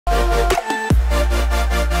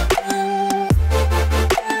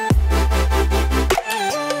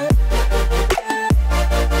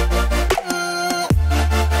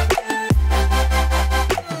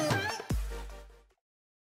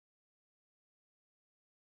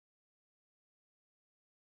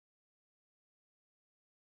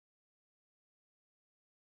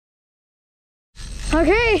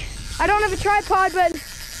Okay, I don't have a tripod, but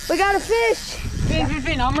we got a fish.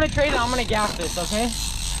 Finn, I'm gonna trade it. I'm gonna gas this, okay?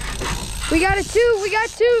 We got a two. We got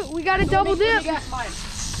two. We got a double dip. Gas mine.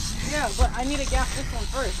 Yeah, but I need to gas this one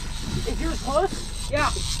first. Is yours close? Yeah.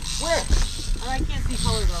 Where? I can't see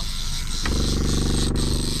color though.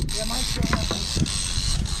 Yeah, mine's still on.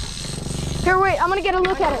 Here, wait. I'm gonna get a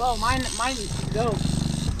look at it. Oh, mine go.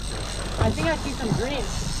 I think I see some green.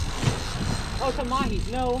 Oh, it's a mahi.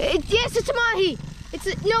 No. Yes, it's a mahi. It's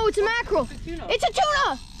a mackerel. It's a tuna. It's a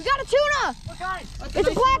tuna. We got a tuna. What kind? It's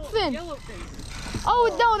a blackfin. Oh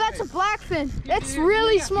no, that's a blackfin. That's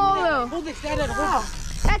really small though. Hold it, stand it. Hold it.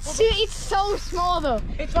 It's so small though.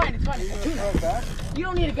 It's fine. It's fine. It's a tuna. You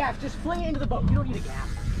don't need a gaff. Just fling it into the boat. You don't need a gaff.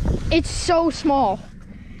 It's so small.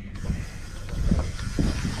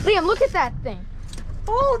 Liam, look at that thing.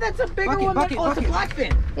 Oh, that's a bigger one. It's a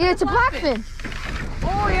blackfin. Yeah, it's a blackfin.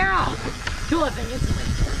 Oh yeah. Kill that thing instantly.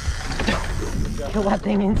 Kill that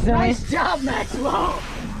thing instantly. Nice job, Maxwell. All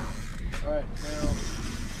right,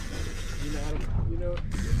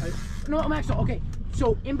 now, No, Maxwell. Okay,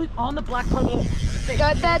 so on the black plug.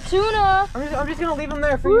 Got that tuna. I'm just gonna leave him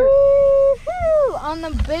there for you. Woo-hoo! On the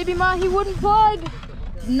baby mahi wooden plug.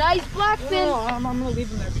 Nice blackfin. No, I'm gonna leave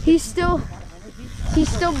him there. He's still.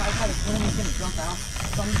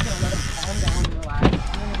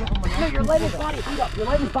 No, you're letting his body heat up. You're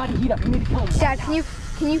letting his body heat up. You need to kill him. Dad, can you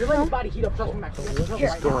You're letting his body heat up. Trust me, Maxwell.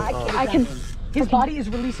 Here, I can. His body is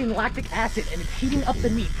releasing lactic acid and it's heating up the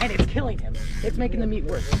meat and it's killing him. It's making the meat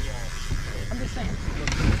worse. I'm just saying.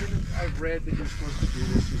 I've read that you're supposed to do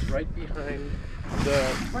this is right behind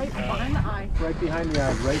the behind the eye. Right behind the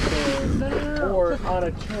eye, right there. No. Or on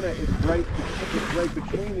a tuna, it's right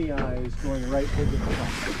between the eyes, going right into the front.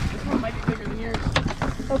 This one might be bigger than yours.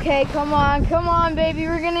 Okay, come on, baby.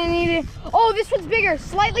 We're gonna need it. Oh, this one's bigger,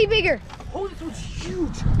 slightly bigger. Oh, this one's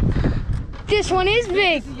huge. This one is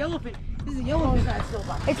big. This is a yellowfin. This is a yellowfin. That's still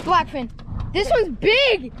black. It's blackfin. This one's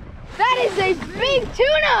big. That is a big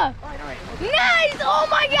tuna. All right. Nice. Oh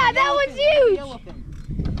my God, that one's huge.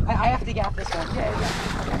 I have to gap this one. Yeah.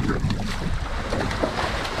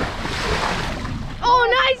 Oh,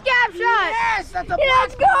 nice gap shot. Yes, that's a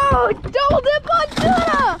Let's go. Double dip on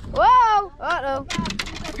tuna. Whoa. Uh-oh.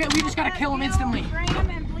 Okay, we just gotta kill him instantly. Drain him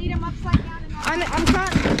and bleed him upside down. I'm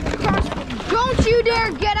trying. Don't you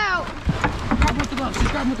dare get out. Grab him with the gloves.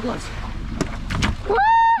 Just grab him with the gloves. Woo!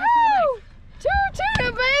 Two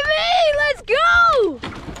tuna, baby. Let's go.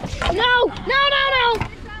 No. No,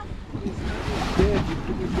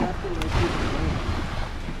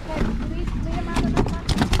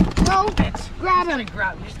 grab him.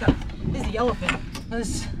 This is a yellowfin.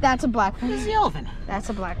 That's a blackfin. This is a yellowfin. That's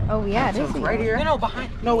a black. Oh yeah, it is. Right here. No,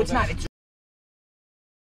 behind. No, it's not. It's